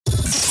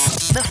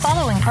The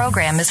following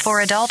program is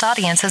for adult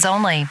audiences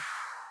only.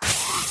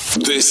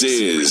 This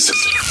is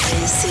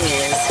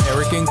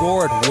Eric and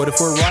Gord. What if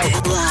we're right?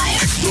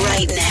 Live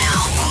right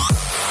now.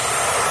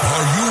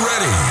 Are you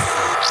ready?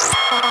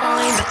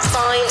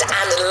 Find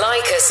and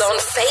like us on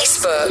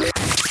Facebook.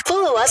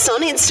 Follow us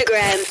on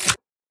Instagram.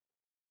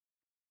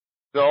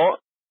 So,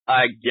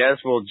 I guess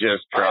we'll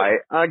just try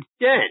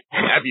again.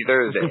 Happy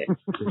Thursday. It's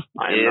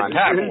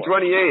June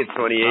 28th,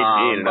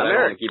 2018. I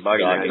don't keep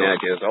bugging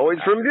It's always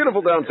from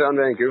beautiful downtown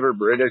Vancouver,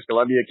 British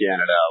Columbia,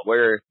 Canada,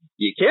 where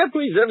you can't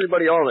please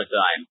everybody all the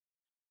time.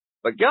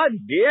 But god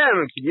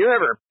damn, can you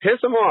ever piss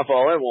them off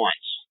all at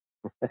once?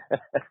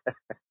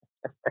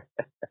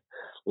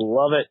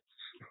 Love it.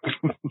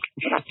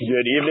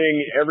 Good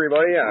evening,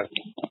 everybody.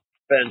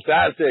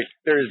 Fantastic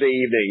Thursday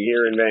evening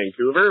here in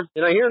Vancouver.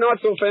 And I hear not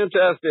so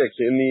fantastic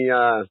in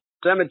the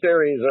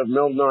cemeteries of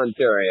Milton,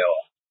 Ontario.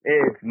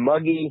 It's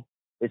muggy.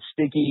 It's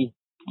sticky.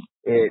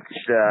 It's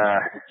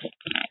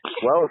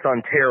it's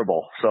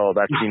unterrible. So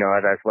that's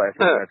that's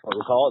what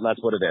we call it, and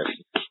that's what it is.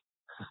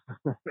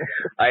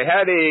 I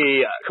had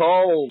a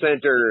call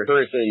center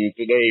person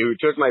today who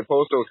took my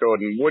postal code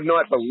and would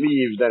not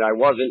believe that I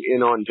wasn't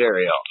in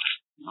Ontario.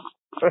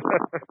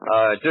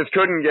 Just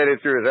couldn't get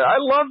it through. I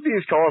love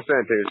these call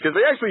centers because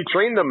they actually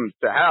train them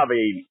to have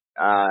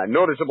a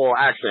noticeable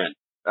accent,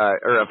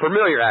 or a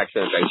familiar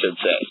accent, I should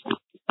say.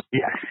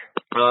 Yes.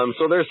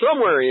 So they're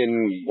somewhere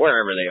in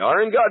wherever they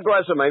are, and God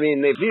bless them. I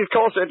mean, these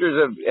call centers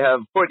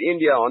have put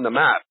India on the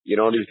map.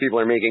 You know, these people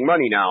are making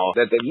money now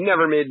that they've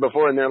never made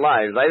before in their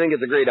lives. I think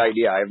it's a great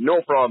idea. I have no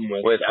problem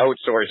with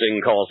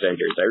outsourcing call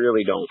centers. I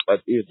really don't.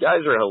 But these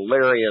guys are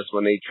hilarious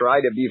when they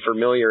try to be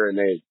familiar and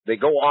they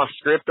go off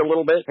script a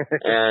little bit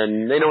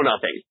and they know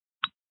nothing.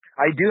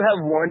 I do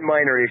have one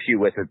minor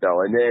issue with it, though,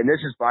 and this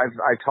is I've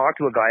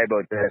talked to a guy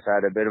about this.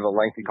 I had a bit of a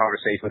lengthy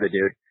conversation with a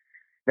dude.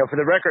 Now, for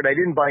the record, I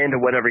didn't buy into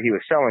whatever he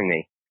was selling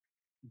me,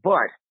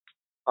 but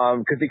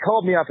because he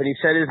called me up and he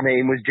said his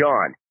name was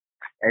John,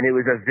 and it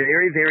was a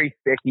very, very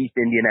thick East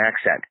Indian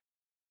accent.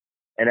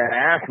 And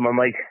I asked him, I'm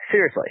like,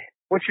 seriously,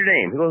 what's your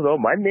name? He goes, oh,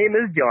 my name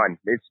is John.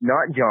 It's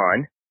not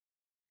John.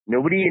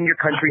 Nobody in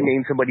your country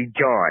named somebody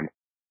John.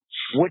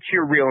 What's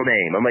your real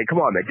name? I'm like,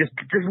 come on, man, just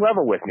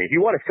level with me. If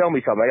you want to sell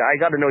me something,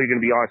 I got to know you're going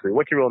to be honest with me.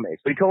 What's your real name?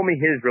 So he told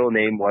me his real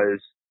name was,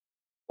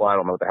 well, I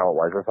don't know what the hell it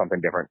was, or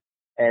something different.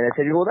 And I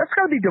said, well, that's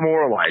got to be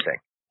demoralizing.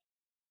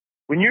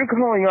 When you're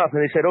calling up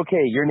and they said,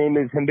 okay, your name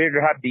is Hamburger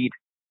Habdeep,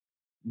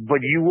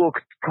 but you will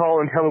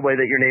call and tell me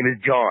that your name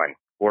is John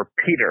or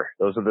Peter.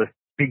 Those are the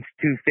big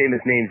two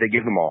famous names they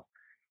give them all.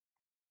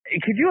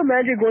 Could you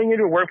imagine going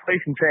into a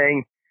workplace and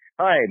saying,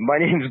 hi, my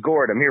name's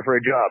Gord. I'm here for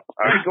a job.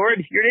 All right, Gord,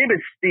 your name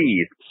is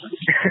Steve.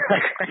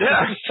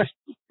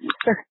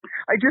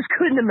 I just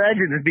couldn't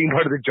imagine this being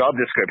part of the job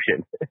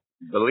description.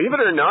 Believe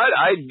it or not,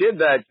 I did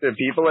that to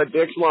people at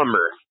Dick's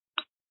Lumber.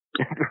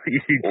 You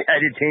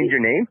had to change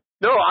your name?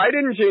 No, I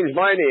didn't change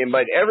my name,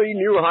 but every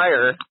new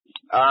hire,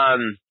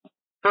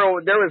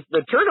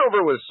 the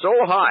turnover was so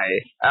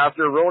high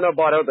after Rona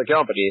bought out the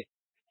company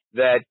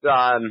that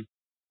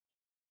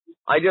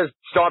I just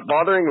stopped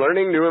bothering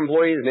learning new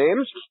employees'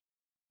 names.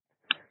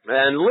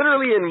 And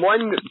literally in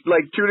one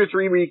 2 to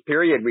 3 week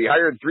period, we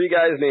hired 3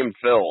 guys named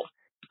Phil.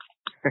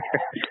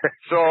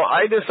 So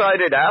I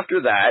decided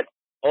after that,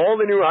 all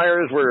the new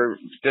hires were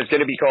just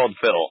going to be called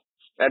Phil.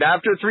 And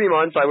after 3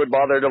 months, I would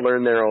bother to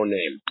learn their own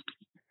name.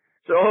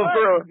 So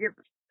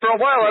for a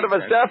while, out of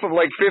a staff of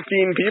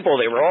 15 people,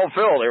 they were all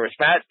Phil. There was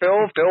Fat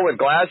Phil, Phil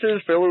with glasses,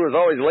 Phil who was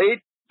always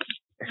late.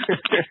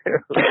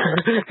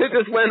 It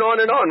just went on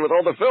and on with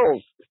all the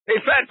Phils.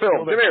 Hey, Fat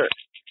Phil, come here.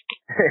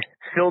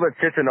 Phil that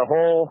sits in the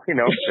hole,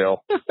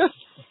 Phil.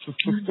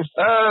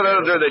 Oh,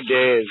 those are the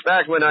days.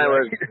 Back when I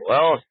was,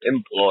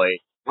 employed.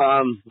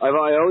 I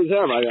always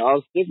have.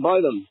 I'll stick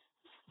by them.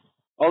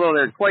 Although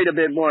they're quite a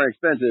bit more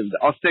expensive.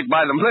 I'll stick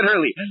by them,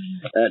 literally.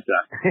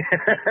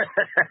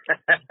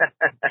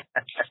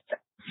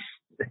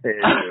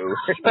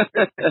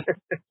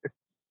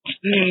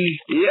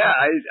 Yeah,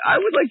 I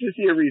would like to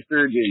see a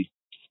resurgence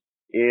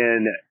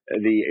in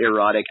the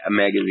erotic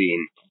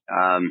magazine.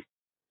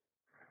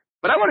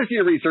 But I want to see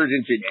a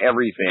resurgence in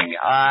everything.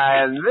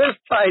 This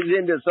ties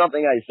into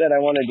something I said I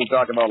wanted to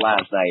talk about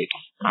last night.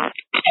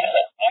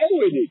 I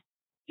would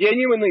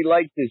genuinely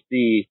like to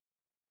see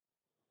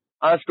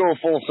us go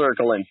full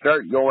circle and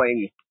start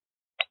going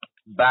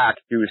back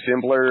to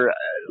simpler,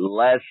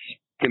 less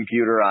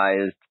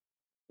computerized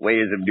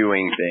ways of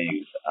doing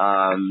things.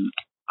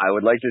 I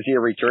would like to see a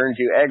return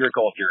to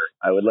agriculture.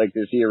 I would like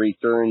to see a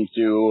return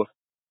to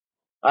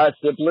a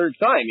simpler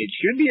time. It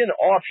should be an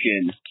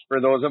option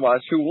for those of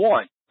us who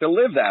want to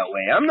live that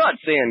way. I'm not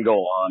saying go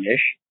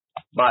Amish,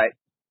 but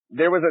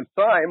there was a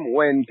time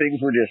when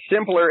things were just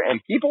simpler and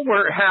people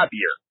were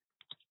happier.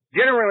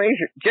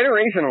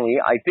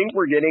 Generationally, I think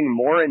we're getting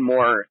more and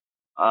more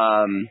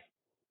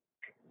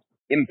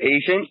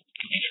impatient,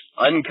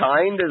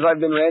 unkind, as I've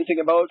been ranting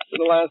about for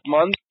the last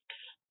month.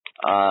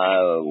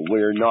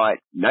 We're not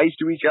nice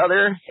to each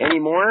other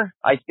anymore.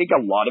 I think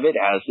a lot of it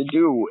has to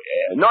do,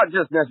 not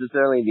just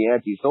necessarily the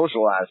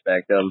antisocial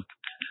aspect of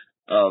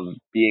of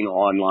being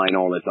online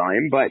all the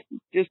time, but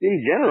just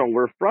in general,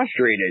 we're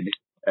frustrated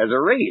as a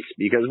race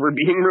because we're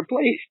being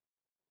replaced.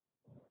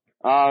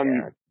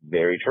 Yeah,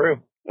 very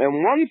true.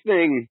 And one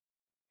thing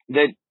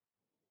that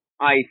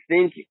I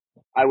think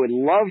I would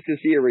love to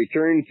see a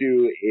return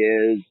to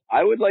is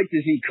I would like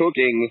to see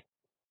cooking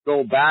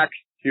go back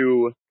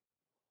to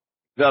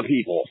the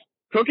people.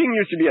 Cooking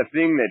used to be a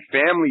thing that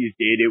families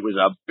did. It was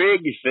a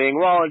big thing.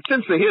 Well,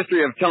 since the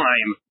history of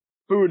time,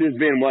 food has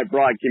been what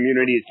brought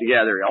communities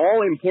together.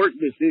 All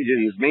important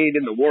decisions made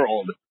in the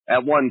world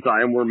at one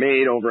time were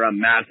made over a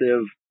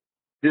massive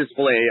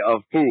display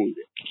of food.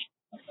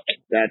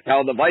 That's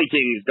how the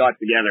Vikings got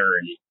together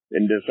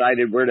and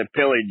decided where to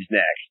pillage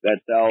next.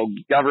 That's how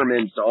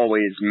governments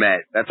always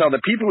met. That's how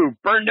the people who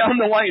burned down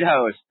the White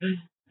House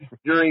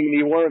during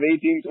the War of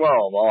 1812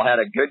 all had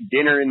a good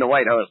dinner in the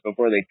White House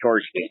before they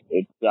torched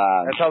it.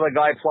 That's how the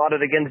guy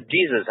plotted against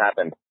Jesus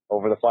happened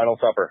over the Final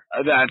Supper.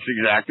 That's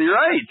exactly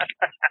right.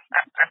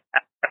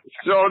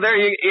 So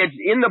it's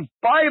in the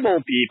Bible,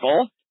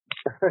 people.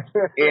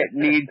 It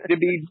needs to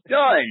be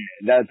done.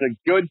 That's a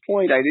good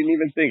point. I didn't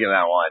even think of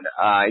that one.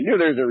 I knew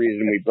there's a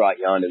reason we brought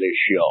you onto this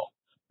show.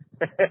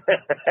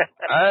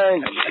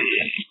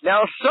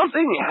 Now,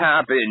 something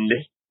happened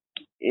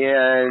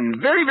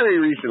very, very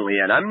recently,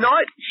 and I'm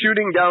not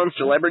shooting down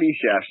celebrity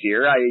chefs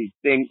here. I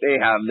think they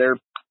have their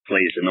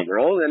place in the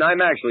world, and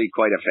I'm actually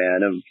quite a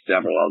fan of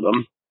several of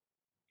them.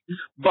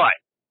 But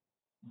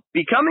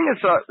becoming a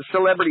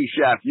celebrity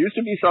chef used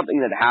to be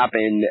something that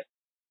happened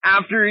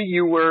after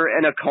you were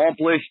an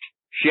accomplished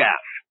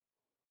chef.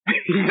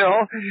 You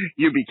know,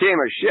 you became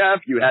a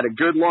chef, you had a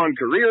good long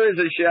career as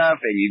a chef,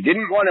 and you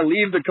didn't want to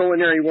leave the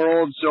culinary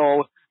world,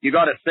 so you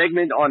got a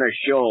segment on a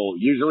show,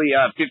 usually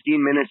a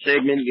 15-minute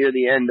segment near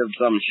the end of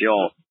some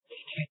show.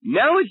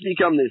 Now it's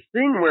become this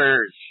thing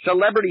where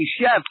celebrity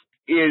chef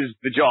is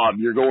the job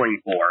you're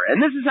going for.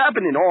 And this has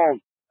happened in all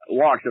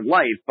walks of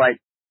life, but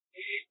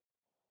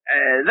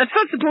that's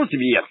not supposed to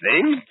be a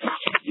thing.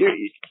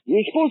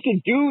 You're supposed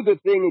to do the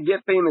thing and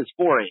get famous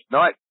for it,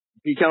 not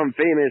become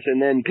famous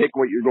and then pick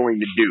what you're going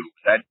to do.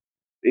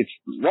 It's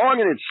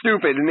wrong and it's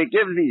stupid, and it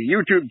gives these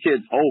YouTube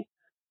kids hope,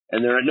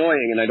 and they're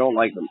annoying, and I don't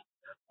like them.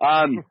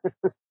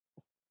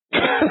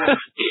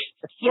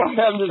 So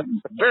I'm just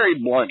very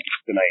blunt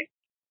tonight.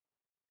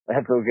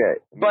 That's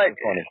okay. But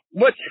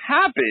what's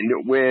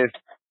happened with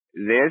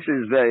this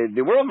is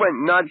the world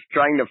went nuts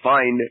trying to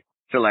find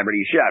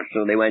celebrity chefs.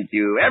 So they went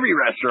to every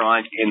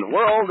restaurant in the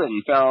world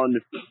and found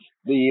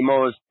the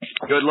most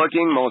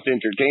good-looking, most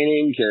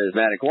entertaining,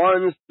 charismatic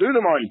ones, threw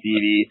them on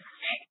TV,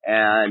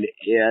 and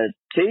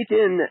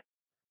taken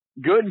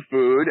good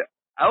food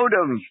out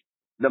of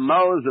the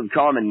mouths of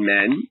common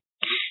men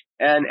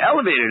and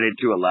elevated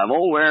it to a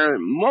level where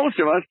most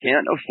of us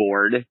can't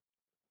afford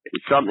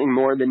something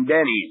more than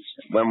Denny's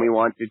when we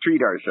want to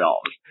treat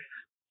ourselves.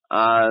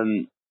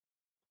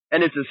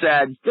 And it's a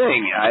sad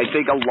thing. I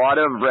think a lot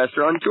of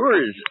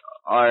restaurateurs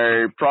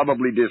are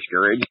probably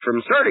discouraged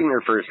from starting their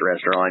first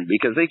restaurant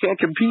because they can't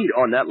compete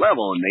on that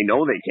level, and they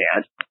know they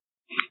can't.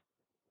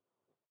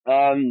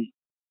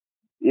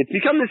 It's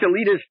become this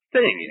elitist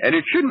thing, and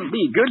it shouldn't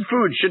be. Good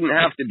food shouldn't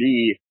have to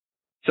be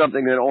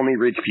something that only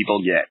rich people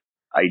get.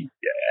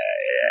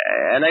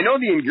 And I know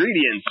the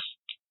ingredients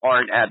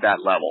aren't at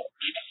that level.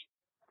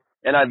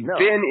 And I've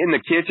been in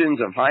the kitchens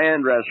of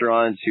high-end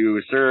restaurants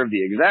who serve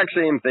the exact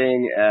same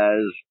thing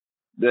as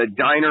the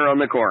diner on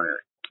the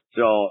corner.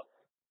 So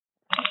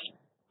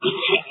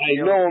I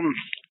know them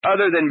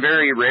other than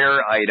very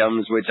rare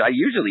items, which I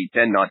usually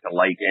tend not to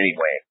like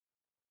anyway.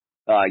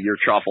 Your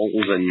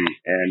truffles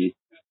and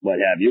what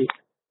have you.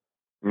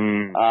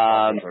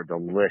 Truffles are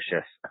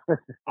delicious.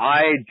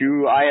 I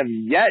have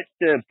yet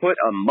to put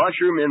a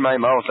mushroom in my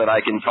mouth that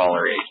I can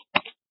tolerate.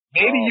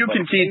 Maybe you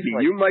can teach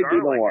me. You might be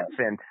the one. It's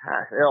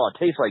fantastic. Oh, it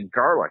tastes like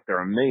garlic. They're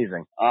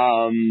amazing.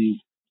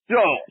 So,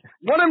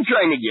 what I'm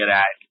trying to get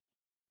at,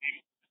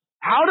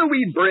 how do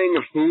we bring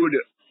food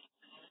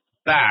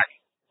back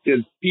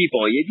to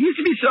people? It used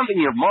to be something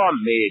your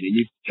mom made, and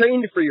you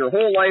trained for your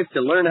whole life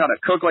to learn how to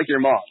cook like your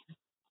mom.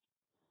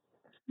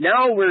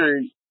 Now we're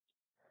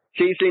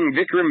chasing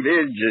Vikram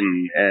Vij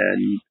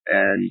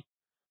and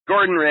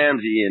Gordon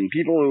Ramsay and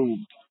people who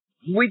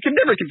we could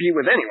never compete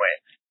with anyway.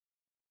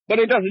 But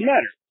it doesn't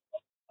matter.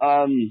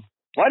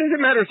 Why does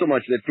it matter so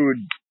much that food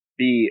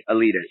be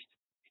elitist?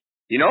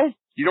 You know?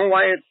 You know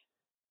why it's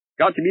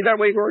got to be that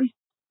way, Gordon?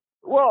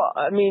 Well,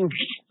 I mean,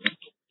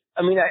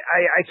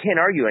 I can't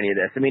argue any of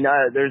this. I mean,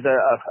 there's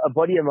a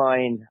buddy of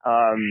mine,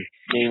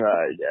 named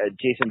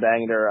Jason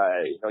Bangeter.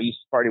 I used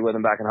to party with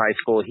him back in high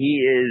school.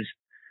 He is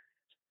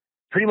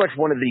pretty much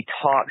one of the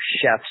top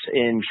chefs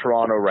in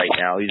Toronto right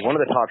now. He's one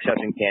of the top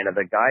chefs in Canada.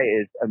 The guy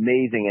is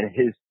amazing, and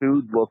his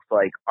food looks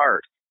like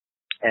art.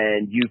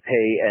 And you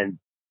pay an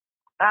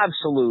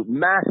absolute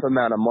massive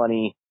amount of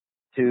money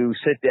to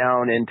sit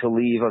down and to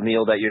leave a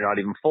meal that you're not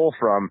even full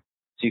from,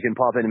 so you can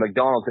pop into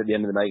McDonald's at the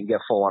end of the night and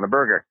get full on a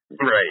burger.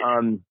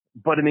 Right.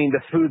 But I mean,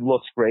 the food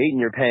looks great, and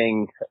you're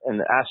paying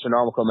an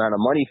astronomical amount of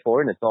money for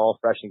it, and it's all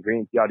fresh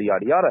ingredients, yada,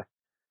 yada, yada.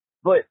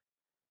 But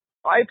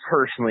I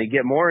personally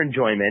get more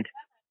enjoyment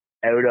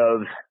out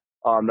of,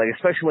 like,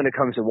 especially when it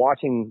comes to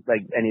watching,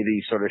 like, any of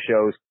these sort of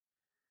shows.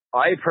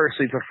 I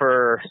personally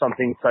prefer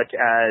something such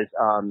as,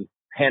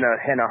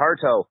 Hannah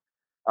Harto,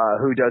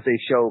 who does a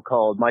show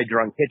called My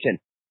Drunk Kitchen.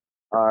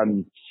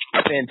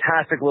 A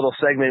fantastic little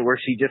segment where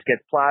she just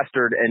gets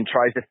plastered and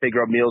tries to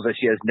figure out meals that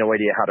she has no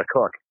idea how to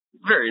cook.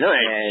 Very nice.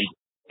 And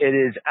it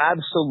is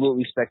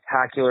absolutely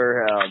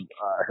spectacular.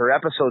 Her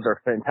episodes are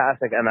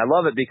fantastic, and I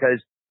love it because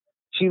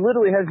she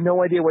literally has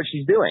no idea what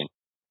she's doing.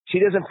 She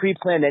doesn't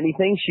pre-plan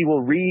anything. She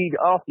will read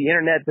off the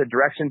internet the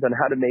directions on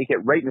how to make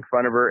it right in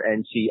front of her,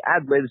 and she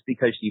ad-libs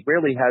because she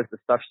rarely has the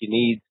stuff she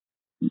needs.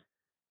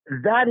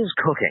 That is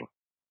cooking.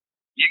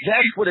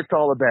 That's what it's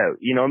all about.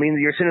 You know, I mean,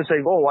 you're sitting and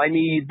saying, oh, I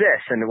need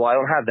this, and well, I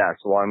don't have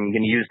that, so I'm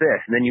going to use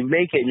this. And then you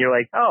make it, and you're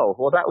like, oh,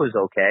 well, that was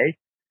okay.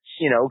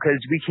 You know, because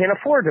we can't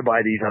afford to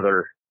buy these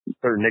other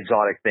certain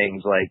exotic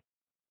things like,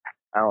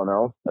 I don't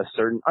know, a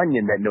certain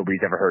onion that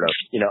nobody's ever heard of,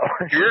 you know.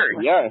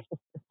 Sure, yeah.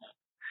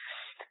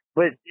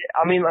 But,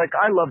 I mean, like,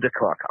 I love to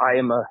cook.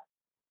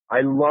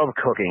 I love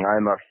cooking.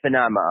 I'm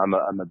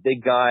a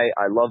big guy.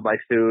 I love my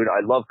food.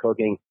 I love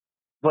cooking.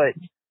 But,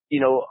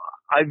 you know,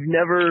 I've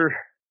never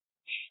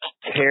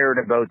cared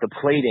about the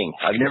plating.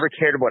 I've never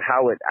cared about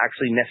how it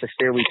actually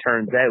necessarily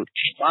turns out.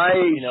 My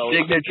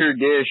signature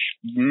dish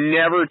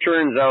never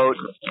turns out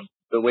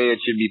the way it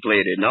should be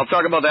plated. And I'll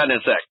talk about that in a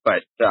sec.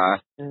 But,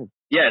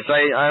 yes,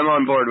 I'm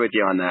on board with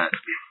you on that.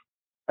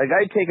 Like,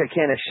 I take a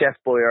can of Chef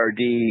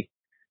Boyardee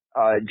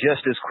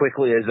just as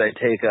quickly as I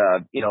take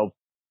a, you know,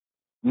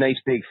 nice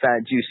big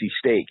fat juicy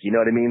steak. You know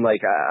what I mean?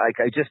 Like,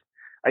 I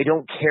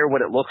don't care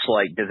what it looks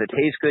like. Does it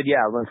taste good?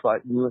 Yeah, let's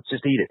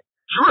just eat it.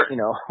 Sure. You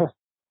know,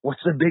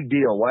 what's the big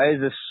deal? Why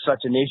is this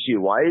such an issue?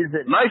 Why is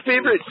it? My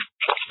favorite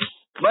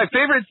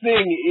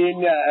thing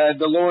in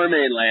the Lower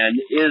Mainland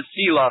is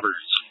Sea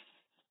Lovers.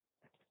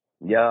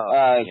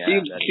 Yeah.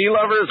 Sea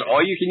Lovers,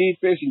 all you can eat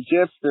fish and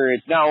chips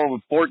it's now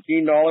 $14.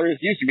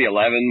 Used to be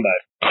 $11,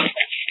 but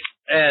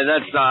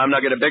that's I'm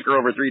not going to bicker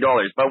over $3.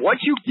 But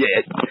what you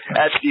get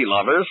at Sea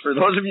Lovers, for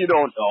those of you who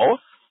don't know,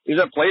 is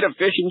a plate of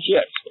fish and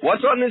chips.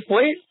 What's on this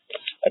plate?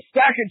 A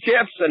stack of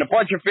chips and a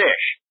bunch of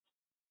fish.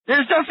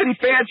 There's nothing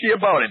fancy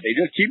about it. They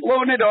just keep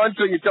loading it on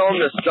until you tell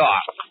them to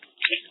stop.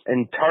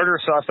 And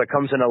tartar sauce that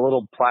comes in a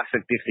little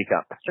plastic Dixie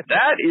cup.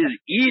 That is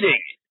eating.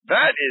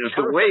 That is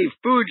the way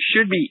food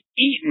should be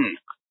eaten.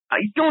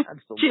 I don't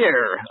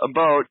care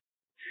about,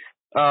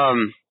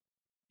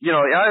 you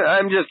know,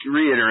 I'm just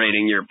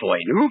reiterating your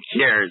point. Who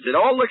cares? It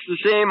all looks the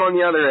same on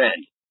the other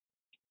end.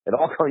 It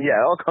all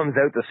comes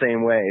out the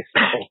same way.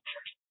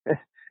 So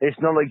it's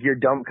not like your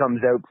dump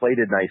comes out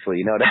plated nicely.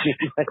 You know what I mean?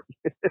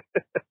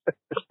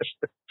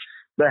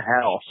 The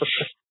hell.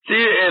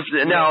 See,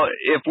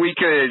 if we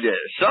could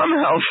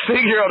somehow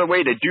figure out a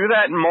way to do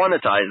that and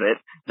monetize it,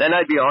 then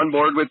I'd be on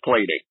board with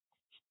plating.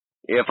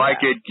 If I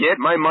could get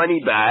my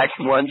money back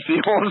once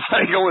the whole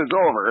cycle is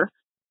over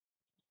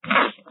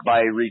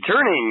by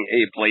returning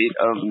a plate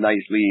of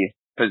nicely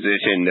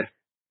positioned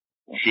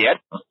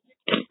shit,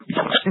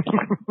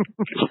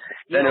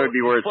 then it would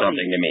be worth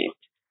something to me.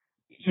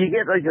 You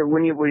get like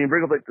when you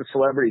bring up like the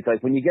celebrities,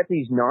 like when you get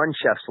these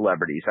non-chef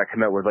celebrities that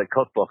come out with like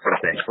cookbooks and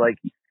things, like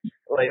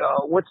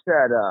what's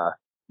that?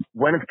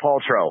 Gwyneth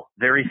Paltrow,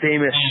 very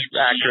famous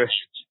actress,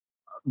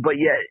 but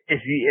yet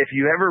if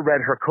you ever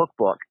read her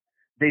cookbook,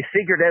 they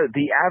figured out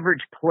the average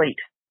plate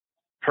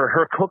for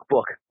her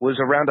cookbook was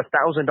around $1,000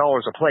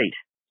 a plate.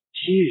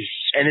 Jeez,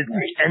 and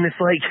it's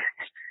like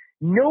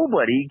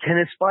nobody can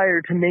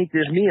aspire to make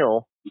this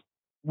meal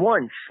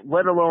once,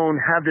 let alone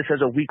have this as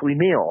a weekly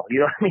meal. You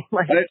know what I mean?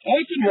 Like, I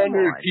often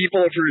wonder if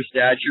people of her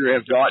stature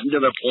have gotten to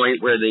the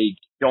point where they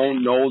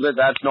don't know that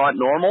that's not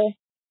normal.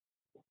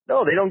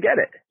 No, they don't get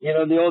it. You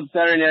know, the old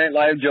Saturday Night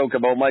Live joke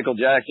about Michael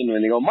Jackson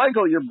when they go,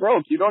 Michael, you're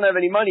broke. You don't have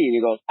any money. And he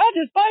goes, I'll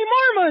just buy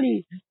more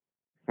money.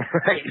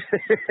 Right.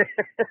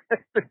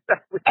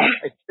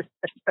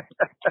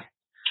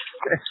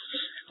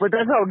 But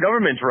that's how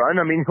governments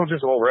run. I mean,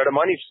 we're out of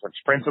money. Let's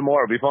print some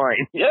more. We'll be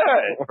fine. Yeah.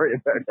 Don't worry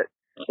about it.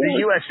 The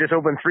U.S. just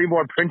opened 3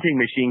 more printing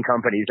machine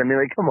companies. I mean,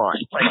 like, come on.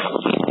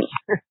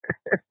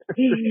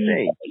 Do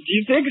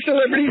you think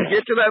celebrities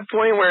get to that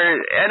point where,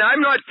 and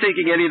I'm not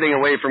taking anything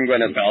away from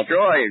Gwyneth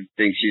Paltrow. I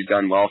think she's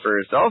done well for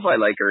herself. I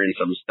like her in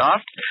some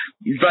stuff,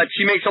 but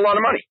she makes a lot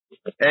of money.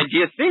 And do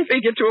you think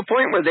they get to a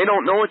point where they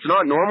don't know it's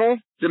not normal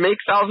to make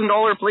 $1,000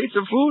 plates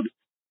of food?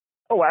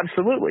 Oh,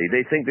 absolutely.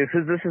 They think this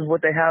is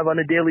what they have on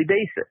a daily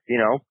basis. You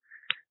know,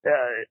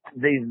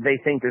 they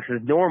think this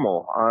is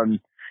normal.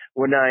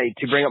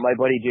 To bring up my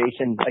buddy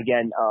Jason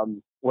again,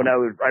 when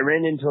I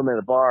ran into him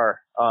at a bar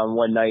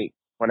one night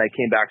when I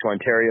came back to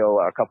Ontario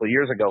a couple of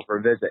years ago for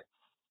a visit.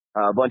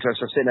 A bunch of us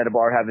were sitting at a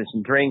bar having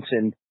some drinks,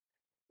 and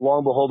lo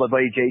and behold, my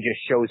buddy Jay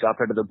just shows up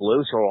out of the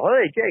blue. So,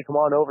 hey, Jay, come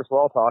on over. So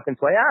we're all talking.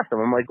 So I asked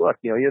him, I'm like, look,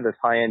 you know, you're this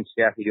high-end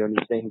chef. You're doing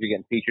these things. You're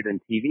getting featured in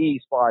TV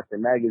spots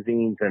and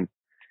magazines and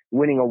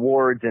winning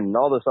awards and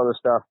all this other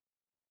stuff.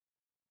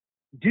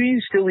 Do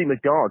you still eat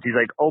McDonald's? He's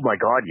like, oh, my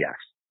God, yes.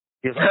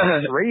 He's like,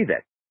 I crave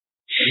it.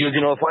 He goes,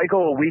 if I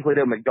go a week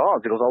without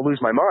McDonald's, he goes, I'll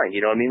lose my mind.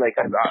 You know what I mean? Like,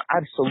 I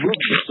absolutely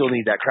still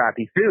need that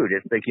crappy food.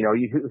 It's like,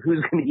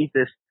 who's going to eat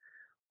this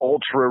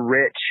ultra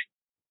rich,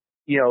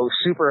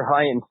 super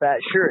high in fat?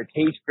 Sure, it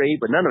tastes great,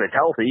 but none of it's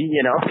healthy,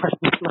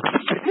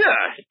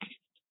 Yeah.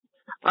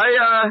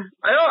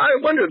 I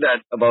wondered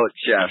that about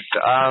chefs.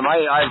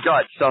 I've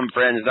got some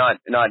friends, not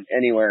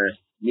anywhere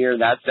near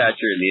that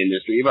stature in the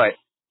industry, but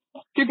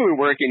people who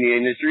work in the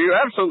industry who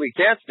absolutely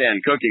can't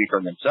stand cooking for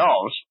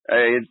themselves.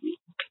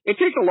 It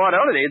takes a lot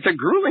out of it. It's a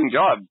grueling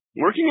job.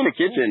 Working in a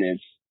kitchen,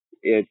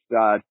 it's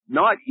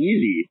not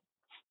easy.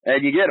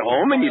 And you get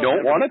home and you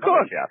don't want to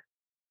cook.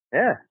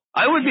 Yeah.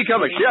 I would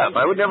become a chef.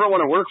 I would never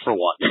want to work for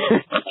one.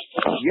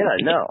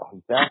 Yeah, no,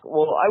 exactly.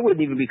 Well, I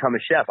wouldn't even become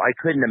a chef. I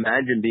couldn't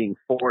imagine being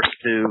forced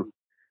to.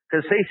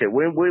 Because face it,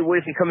 what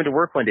if you come into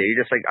work one day, you're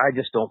just like, I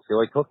just don't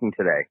feel like cooking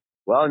today.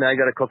 Well, now you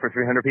got to cook for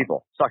 300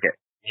 people. Suck it.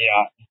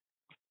 Yeah.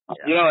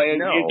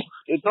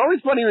 It's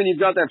always funny when you've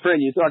got that friend.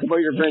 You talk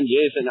about your friend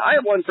Jason. I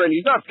have one friend.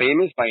 He's not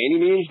famous by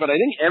any means, but I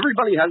think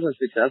everybody has a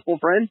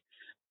successful friend.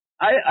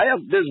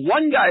 There's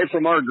one guy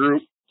from our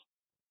group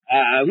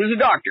who's a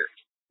doctor.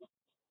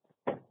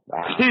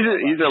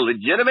 He's a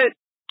legitimate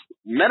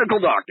medical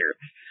doctor.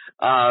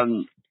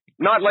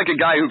 Not like a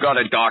guy who got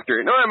a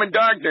doctorate. No, I'm a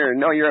doctor.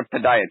 No, you're a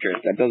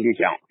podiatrist. That doesn't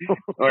count.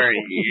 Or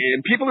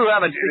people who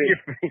have a...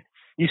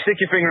 You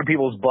stick your finger in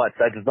people's butts.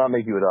 That does not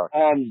make you a doctor.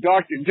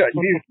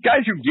 These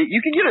guys you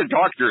can get a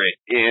doctorate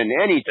in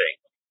anything.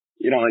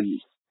 You're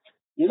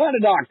not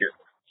a doctor.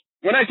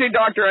 When I say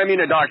doctor, I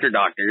mean a doctor.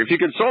 If you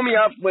can sew me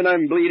up when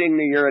I'm bleeding,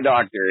 then you're a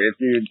doctor. If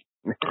you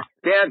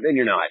can't, then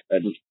you're not.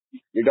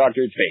 Your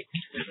doctor is fake.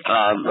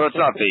 Well, it's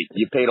not fake.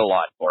 You paid a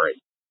lot for it.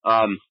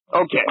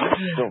 Okay.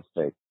 Don't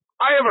fake.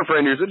 I have a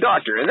friend who's a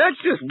doctor, and that's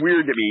just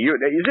weird to me.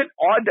 Is it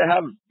odd to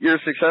have your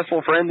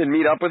successful friend and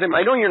meet up with him?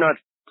 I know you're not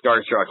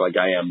starstruck like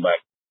I am, but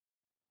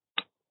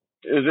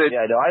is it?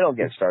 Yeah, no, I don't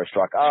get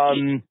starstruck. I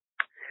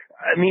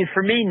mean,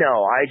 for me,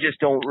 no. I just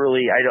don't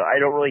really. I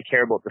don't really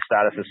care about the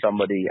status of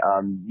somebody.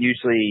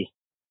 Usually,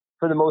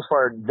 for the most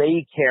part,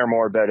 they care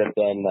more about it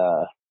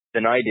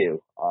than I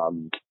do.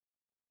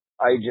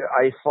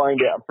 I find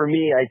it, for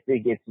me, I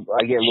think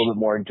I get a little bit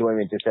more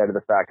enjoyment just out of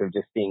the fact of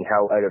just seeing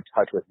how out of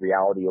touch with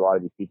reality a lot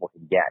of these people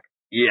can get.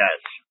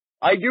 Yes.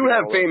 I do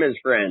have famous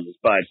friends,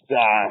 but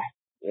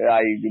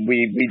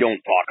we don't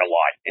talk a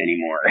lot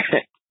anymore.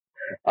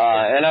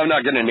 And I'm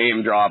not going to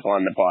name drop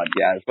on the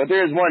podcast, but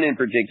there's one in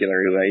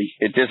particular who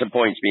it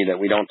disappoints me that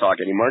we don't talk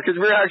anymore because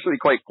we're actually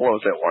quite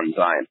close at one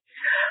time.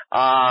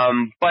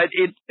 But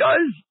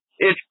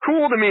it's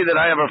cool to me that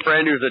I have a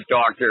friend who's a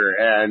doctor,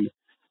 and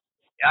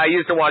I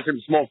used to watch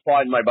him smoke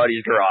pot in my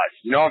buddy's garage,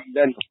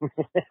 and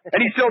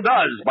he still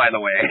does, by the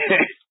way.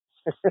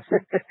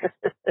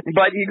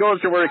 But he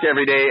goes to work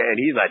every day, and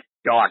he's a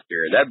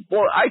doctor.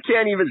 I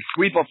can't even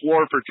sweep a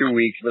floor for 2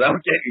 weeks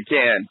without getting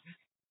canned.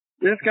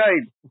 This guy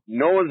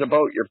knows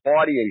about your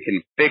body and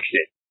can fix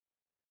it.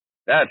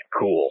 That's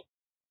cool.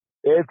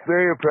 It's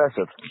very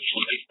impressive.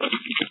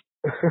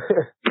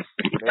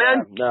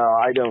 And no,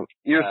 I don't.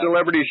 Your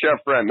celebrity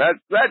chef friend.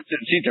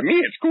 See, to me,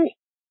 it's cool.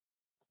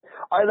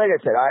 Like I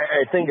said,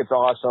 I think it's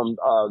awesome.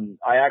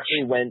 I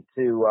actually went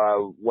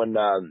to when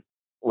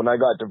I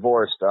got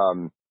divorced.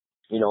 Sold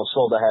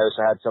the house.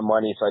 I had some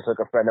money, so I took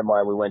a friend of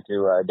mine. We went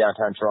to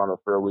downtown Toronto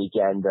for a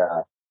weekend,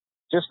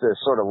 just to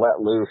sort of let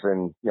loose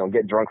and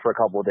get drunk for a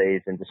couple of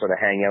days and just sort of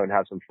hang out and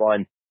have some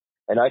fun.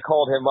 And I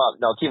called him up.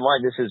 Now, keep in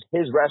mind, this is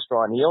his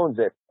restaurant. He owns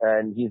it,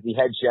 and he's the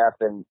head chef,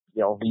 and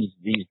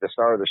he's the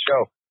star of the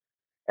show.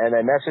 And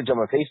I messaged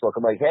him on Facebook.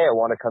 I'm like, hey, I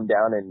want to come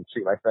down and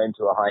treat my friend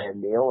to a high-end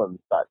meal. And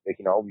thought,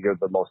 you're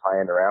the most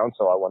high-end around,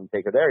 so I want to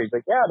take her there. He's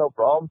like, yeah, no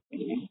problem.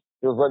 He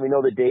goes, let me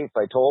know the dates.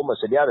 I told him. I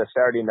said, yeah, this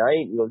Saturday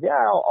night. He goes, yeah,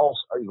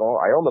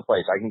 I own the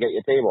place. I can get you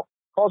a table.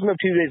 Calls me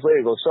up 2 days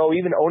later. Goes, so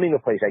even owning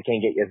the place, I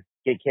can't get you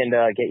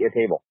a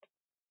table.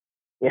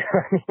 You know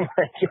what I mean?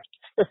 Like,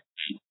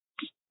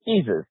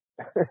 Jesus.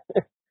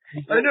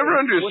 I never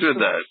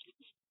understood that.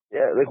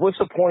 Yeah, like, what's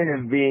the point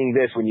of being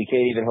this when you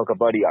can't even hook a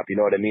buddy up? You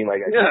know what I mean?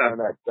 Like, yeah.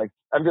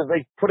 I'm just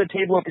like, put a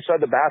table up beside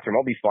the bathroom.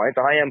 I'll be fine.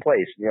 It's a high-end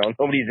place.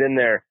 Nobody's in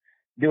there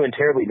doing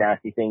terribly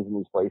nasty things in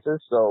these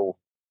places, so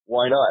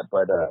why not?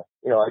 But,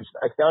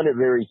 I found it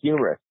very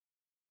humorous,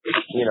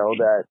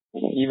 that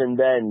even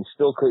then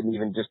still couldn't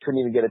even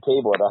get a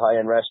table at a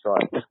high-end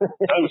restaurant.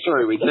 I'm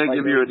sorry, we can't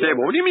give you a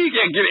table. What do you mean you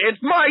can't give it?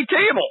 It's my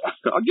table.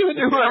 I'll give it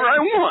to whoever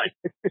I want.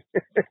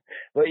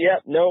 But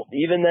yeah, no,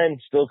 even then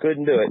still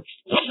couldn't do it.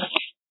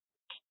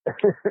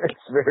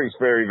 It's very,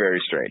 very, very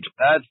strange.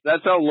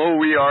 That's how low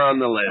we are on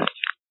the list.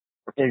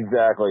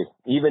 Exactly.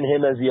 Even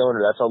him as the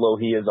owner, that's how low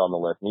he is on the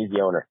list. He's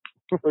the owner.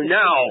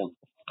 Now,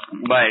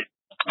 but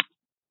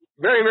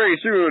very, very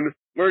soon,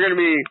 we're going to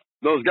be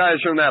those guys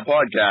from that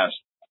podcast.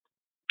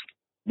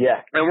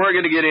 Yeah. And we're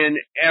going to get in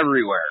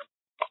everywhere.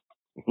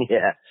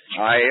 Yeah.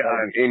 I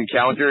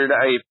encountered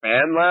a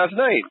fan last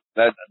night.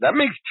 That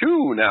makes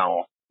 2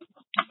 now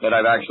that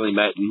I've actually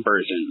met in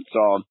person.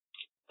 So...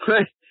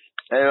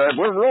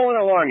 we're rolling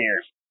along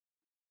here.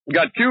 We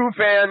got 2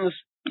 fans.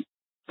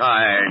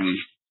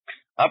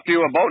 up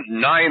to about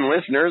 9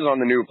 listeners on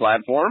the new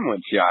platform,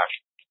 which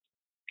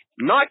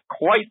not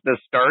quite the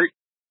start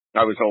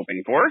I was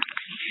hoping for.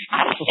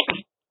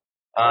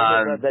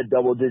 That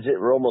double digit,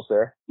 we're almost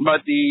there.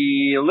 But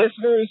the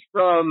listeners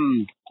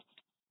from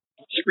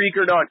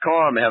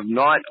Spreaker.com have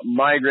not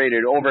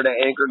migrated over to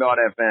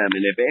Anchor.fm.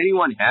 And if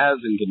anyone has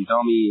and can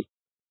tell me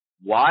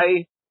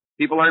why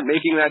people aren't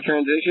making that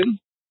transition,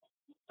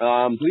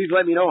 please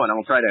let me know and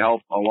I'll try to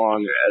help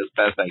along as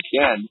best I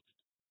can.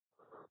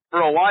 For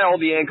a while,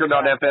 the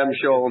Anchor.fm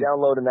show...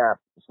 Download an app.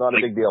 It's not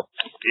a big deal.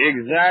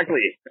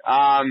 Exactly.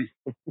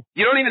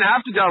 You don't even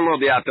have to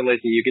download the app to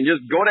listen. You can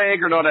just go to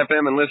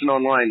Anchor.fm and listen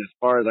online, as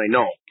far as I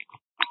know.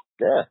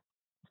 Yeah.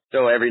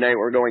 So every night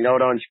we're going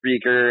out on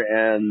Spreaker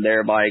and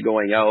thereby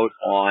going out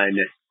on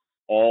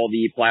all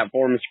the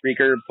platforms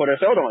Spreaker put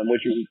us out on,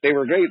 which they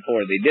were great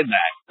for. They did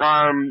that.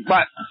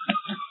 But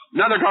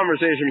another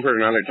conversation for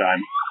another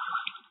time.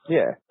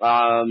 Yeah.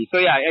 So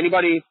yeah,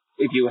 anybody...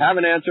 If you have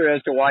an answer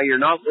as to why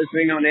you're not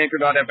listening on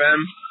Anchor.fm,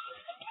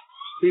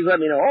 please let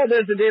me know. Oh,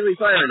 there's the Daily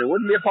Siren. It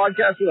wouldn't be a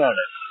podcast without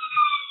it.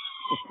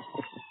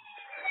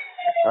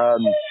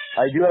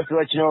 I do have to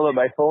let you know that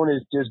my phone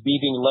is just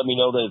beeping to let me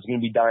know that it's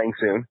going to be dying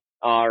soon.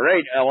 All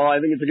right. Well,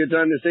 I think it's a good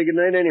time to say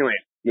goodnight anyway.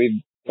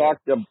 We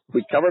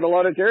covered a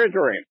lot of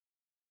territory.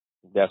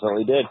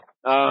 Definitely did.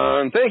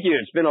 Thank you.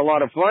 It's been a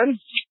lot of fun.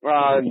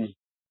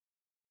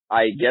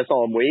 I guess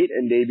I'll wait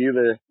and debut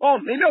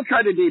maybe I'll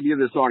try to debut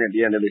the song at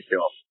the end of the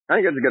show. I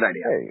think that's a good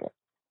idea. There you go.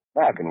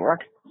 That can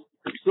work.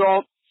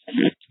 So,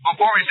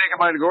 before we say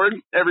goodbye to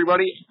Gordon,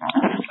 everybody,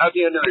 at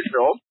the end of the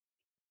show,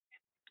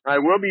 I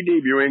will be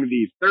debuting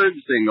the 3rd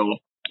single,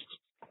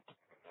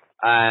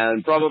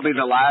 and probably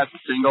the last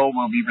single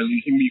we'll be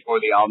releasing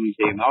before the album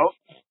came out.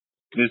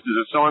 This is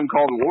a song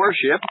called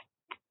Warship,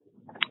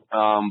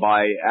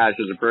 by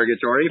Ashes of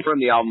Purgatory from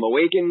the album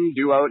Awaken,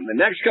 due out in the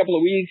next couple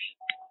of weeks.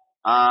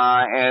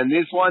 And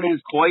this one is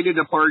quite a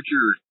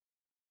departure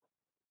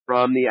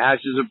from the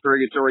Ashes of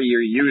Purgatory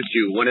you're used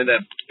to. One of the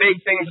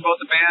big things about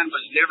the band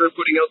was never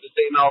putting out the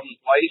same album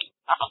twice.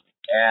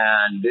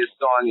 And this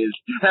song is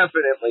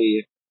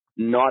definitely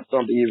not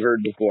something you've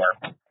heard before.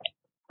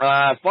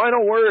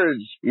 Final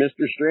words,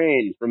 Mr.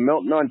 Strain from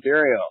Milton,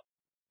 Ontario.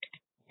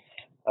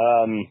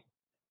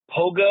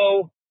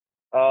 Pogo,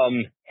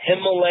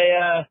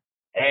 Himalaya,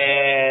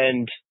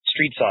 and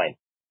Street Sign.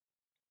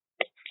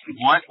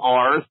 What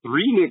are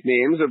 3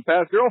 nicknames of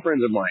past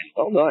girlfriends of mine?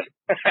 Well done.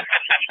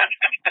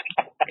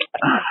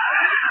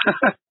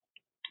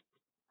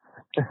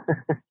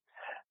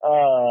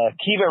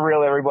 Keep it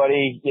real,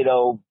 everybody.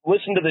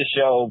 Listen to the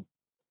show.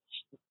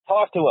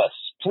 Talk to us.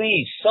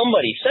 Please,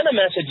 somebody, send a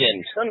message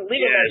in.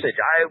 Leave a message.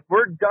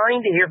 We're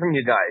dying to hear from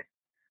you guys.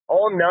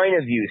 All 9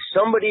 of you.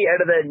 Somebody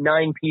out of that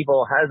 9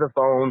 people has a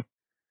phone,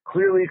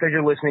 clearly because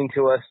you're listening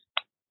to us.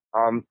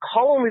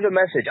 Call and leave a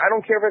message. I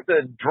don't care if it's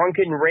a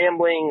drunken,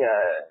 rambling,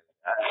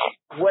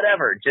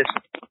 whatever. Just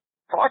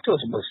talk to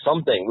us about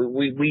something.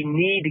 We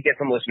need to get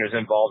some listeners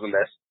involved in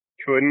this.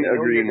 Couldn't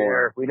agree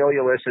more. We know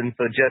you listen,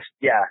 so just,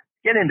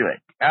 get into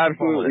it.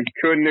 Absolutely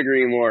couldn't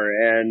agree more.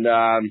 And,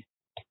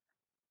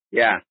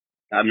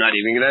 I'm not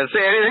even going to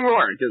say anything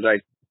more because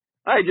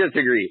I just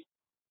agree.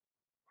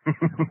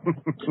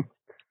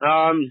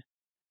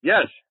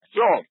 Yes.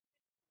 So,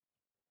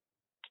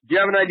 do you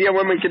have an idea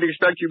when we can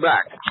expect you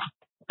back?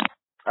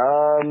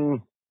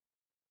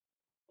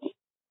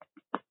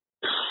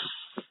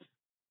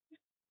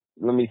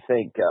 Let me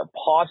think.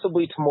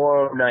 Possibly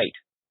tomorrow night.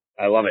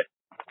 I love it.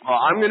 Well,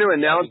 I'm going to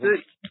announce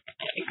it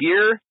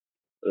here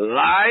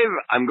live.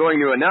 I'm going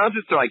to announce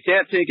it so I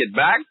can't take it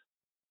back.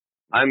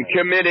 I'm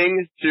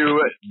committing to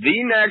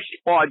the next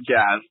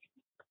podcast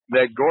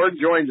that Gord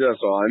joins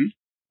us on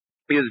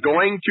is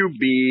going to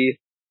be,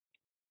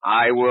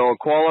 I will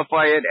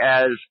qualify it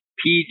as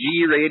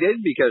PG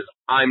rated because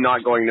I'm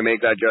not going to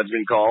make that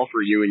judgment call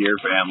for you and your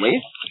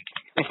family.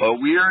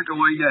 But we are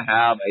going to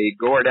have a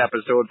Gord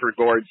episode for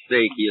Gord's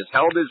sake. He has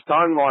held his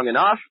tongue long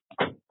enough.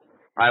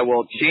 I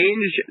will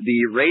change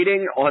the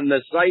rating on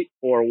the site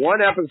for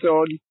 1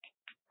 episode,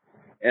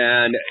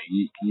 and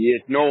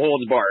it's no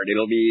holds barred.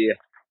 It'll be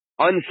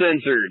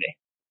uncensored.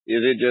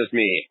 Is it just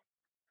me?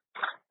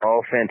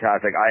 Oh,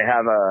 fantastic. I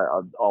have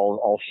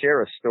I'll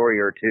share a story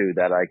or two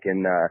that I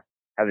can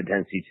have a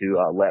tendency to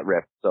let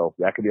rip. So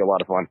that could be a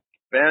lot of fun.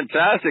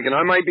 Fantastic. And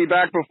I might be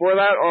back before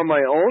that on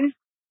my own.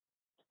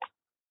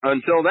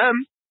 Until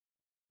then,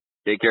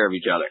 take care of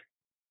each other.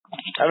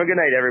 Have a good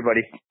night,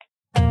 everybody.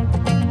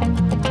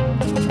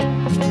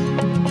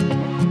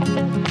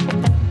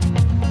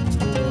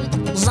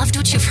 Loved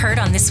what you've heard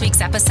on this week's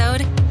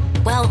episode?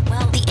 Well,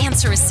 the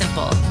answer is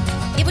simple.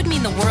 It would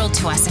mean the world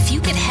to us if you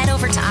could head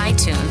over to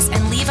iTunes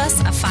and leave us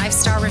a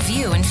 5-star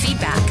review and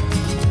feedback.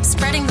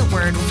 Spreading the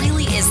word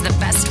really is the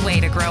best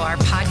way to grow our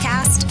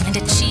podcast and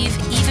achieve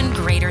even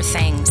greater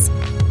things.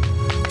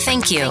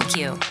 Thank you.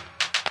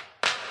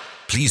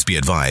 Please be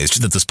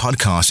advised that this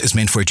podcast is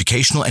meant for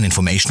educational and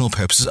informational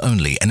purposes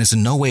only and is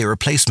in no way a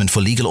replacement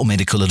for legal or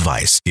medical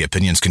advice. The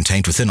opinions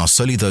contained within are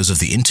solely those of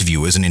the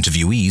interviewers and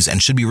interviewees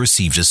and should be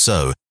received as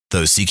so.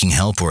 Those seeking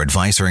help or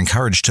advice are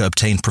encouraged to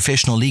obtain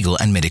professional legal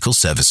and medical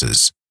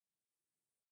services.